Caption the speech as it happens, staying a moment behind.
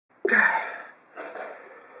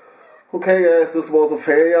Okay guys, this was a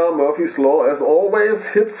failure. Murphy's Law as always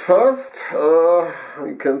hits first.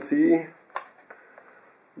 You can see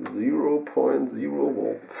 0.0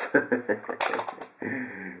 volts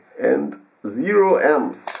and 0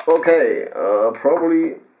 amps. Okay,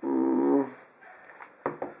 probably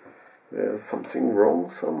there's something wrong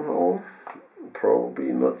somehow.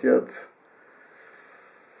 Probably not yet.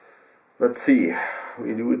 Let's see.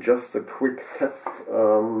 We do just a quick test.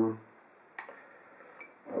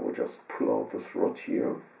 I will just pull out this rod here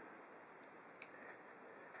and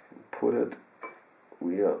put it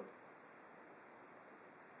where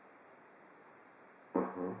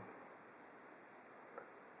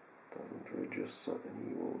doesn't register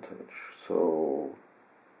any voltage, so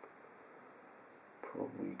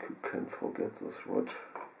probably can forget this rod.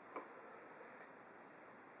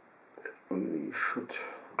 It really should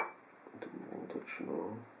do voltage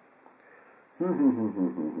now.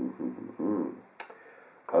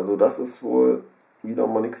 Also das ist wohl wieder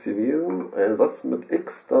mal nichts gewesen. Ein Satz mit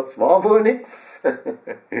X, das war wohl nix.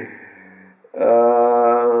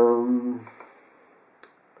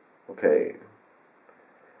 Okay.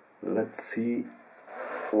 Let's see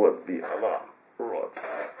what the other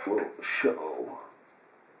rods will show.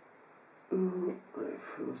 I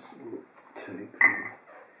first will take them.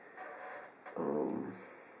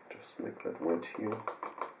 Just make that wet here.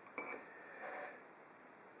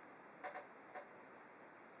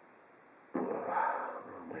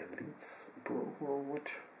 My leads broke or what?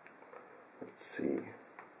 Let's see.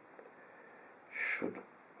 Should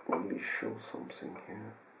only show something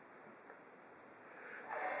here.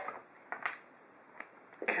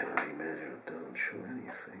 Can I imagine it doesn't show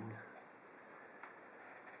anything?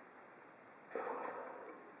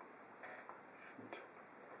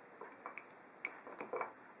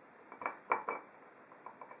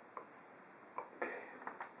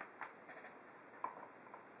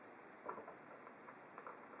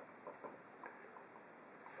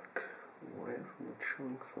 Why isn't it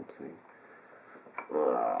showing something?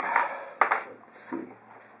 Let's see.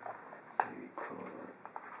 Maybe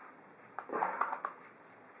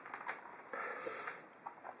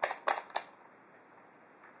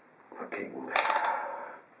okay.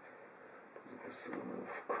 There's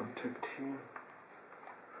enough contact here.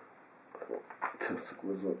 I'll test it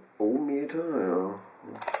with an ohmmeter. Yeah,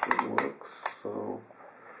 that works. So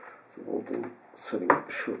the voltage setting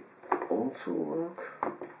should also work.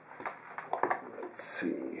 Let's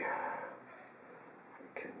see. I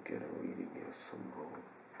can get a reading here somehow.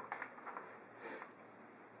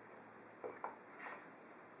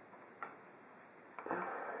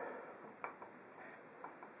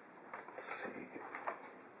 Let's see.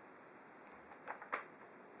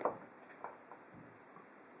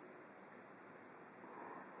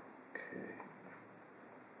 Okay.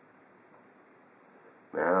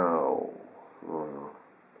 Now,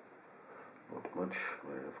 not much. I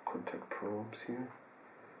have contact probes here.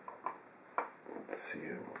 Let's see, I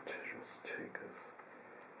will just take this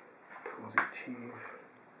positive.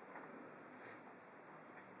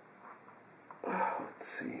 Let's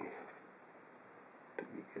see. What do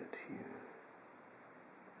we get here?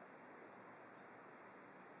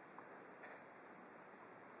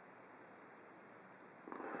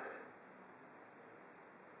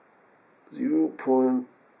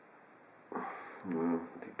 No,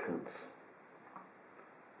 depends.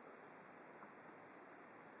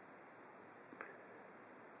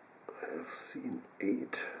 I've seen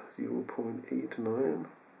 0.89,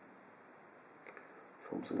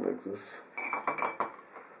 something like this. I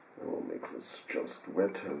will make this just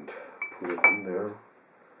wet and put it in there.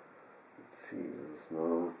 Let's see, this is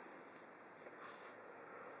now.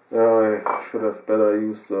 I should have better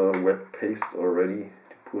used the wet paste already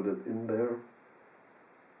to put it in there.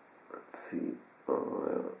 Let's see.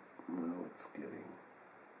 Yeah. Now it's getting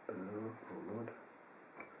better or not.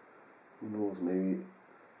 Who knows, maybe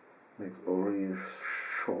makes already a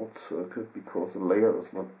short circuit because the layer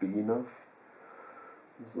is not big enough.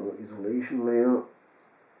 The isolation layer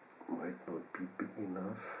might not be big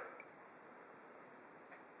enough.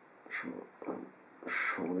 Sure, I'm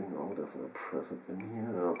showing out as I press it in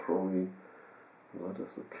here. Probably that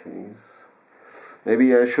is the case.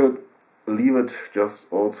 Maybe I should leave it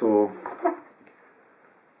just also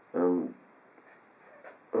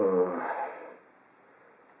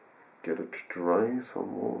get it dry some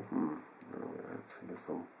more. Now I have seen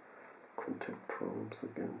some contact problems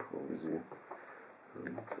again. Probably the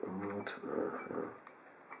leads are not.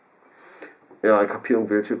 Ja, ich habe hier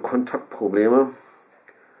irgendwelche Kontaktprobleme.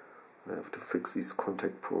 I have to fix these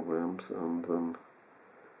contact problems and then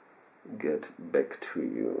get back to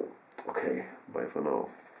you. Okay, bye for now.